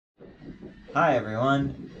Hi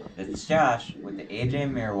everyone, it's Josh with the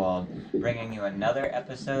AJ Meerwald bringing you another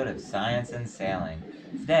episode of Science and Sailing.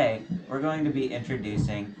 Today, we're going to be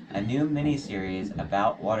introducing a new mini-series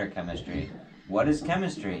about water chemistry. What is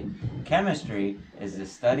chemistry? Chemistry is the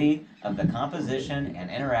study of the composition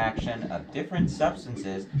and interaction of different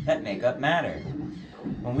substances that make up matter.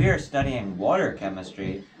 When we are studying water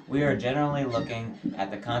chemistry, we are generally looking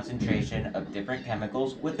at the concentration of different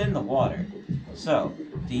chemicals within the water. So,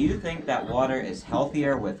 do you think that water is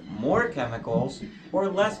healthier with more chemicals or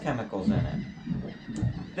less chemicals in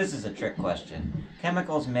it? This is a trick question.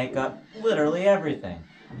 Chemicals make up literally everything.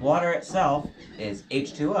 Water itself is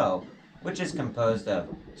H2O, which is composed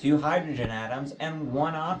of 2 hydrogen atoms and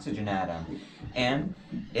 1 oxygen atom, and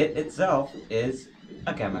it itself is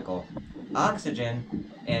a chemical. Oxygen,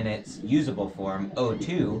 in its usable form,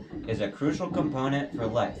 O2, is a crucial component for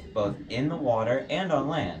life, both in the water and on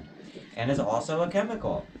land, and is also a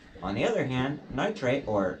chemical. On the other hand, nitrate,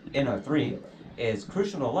 or NO3, is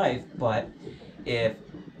crucial to life, but if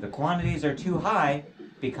the quantities are too high,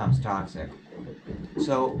 becomes toxic.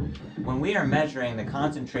 So, when we are measuring the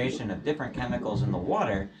concentration of different chemicals in the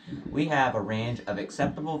water, we have a range of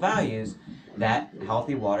acceptable values that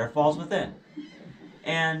healthy water falls within.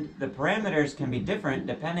 And the parameters can be different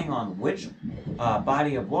depending on which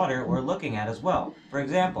body of water we're looking at as well. For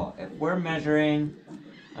example, if we're measuring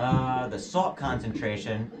the salt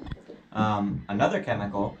concentration, another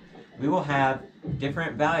chemical, we will have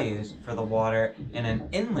different values for the water in an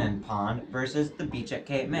inland pond versus the beach at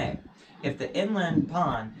Cape May. If the inland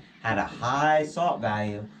pond had a high salt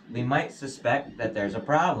value, we might suspect that there's a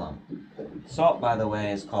problem. Salt, by the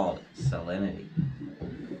way, is called salinity.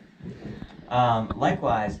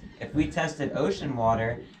 Likewise, if we tested ocean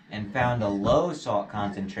water and found a low salt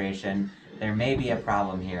concentration, there may be a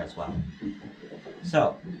problem here as well.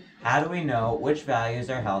 So, how do we know which values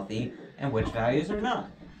are healthy and which values are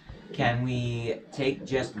not? Can we take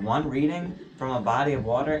just one reading from a body of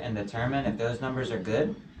water and determine if those numbers are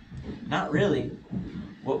good? Not really.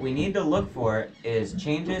 What we need to look for is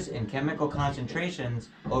changes in chemical concentrations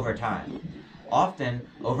over time, often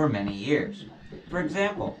over many years. For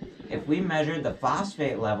example, if we measured the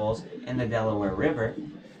phosphate levels in the Delaware River,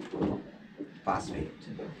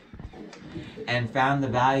 and found the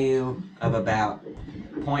value of about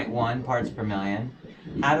 0.1 parts per million,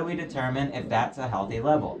 how do we determine if that's a healthy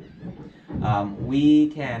level? We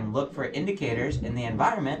can look for indicators in the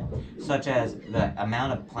environment, such as the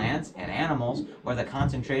amount of plants and animals, or the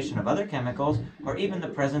concentration of other chemicals, or even the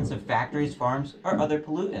presence of factories, farms, or other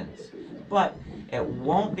pollutants. But it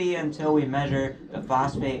won't be until we measure the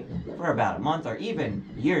phosphate for about a month or even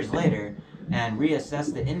years later and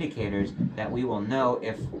reassess the indicators that we will know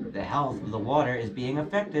if the health of the water is being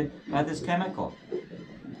affected by this chemical.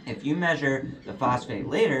 If you measure the phosphate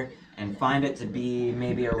later and find it to be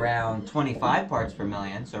maybe around 25 parts per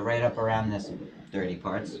million, so right up around this 30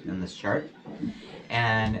 parts in this chart,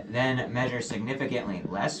 and then measure significantly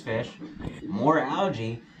less fish, more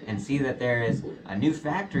algae, and see that there is a new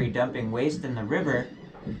factory dumping waste in the river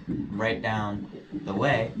right down the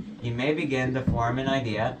way, you may begin to form an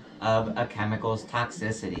idea of a chemical's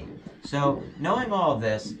toxicity. So, knowing all of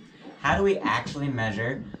this, how do we actually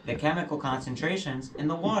measure the chemical concentrations in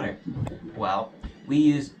the water? Well, we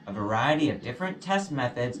use a variety of different test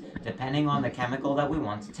methods depending on the chemical that we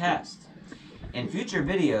want to test. In future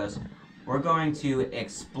videos, we're going to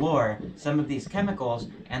explore some of these chemicals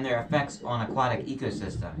and their effects on aquatic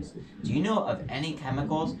ecosystems. Do you know of any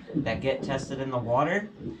chemicals that get tested in the water?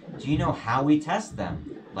 Do you know how we test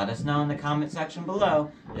them? Let us know in the comment section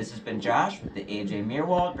below. This has been Josh with the AJ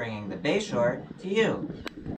Meerwald bringing the Bayshore to you.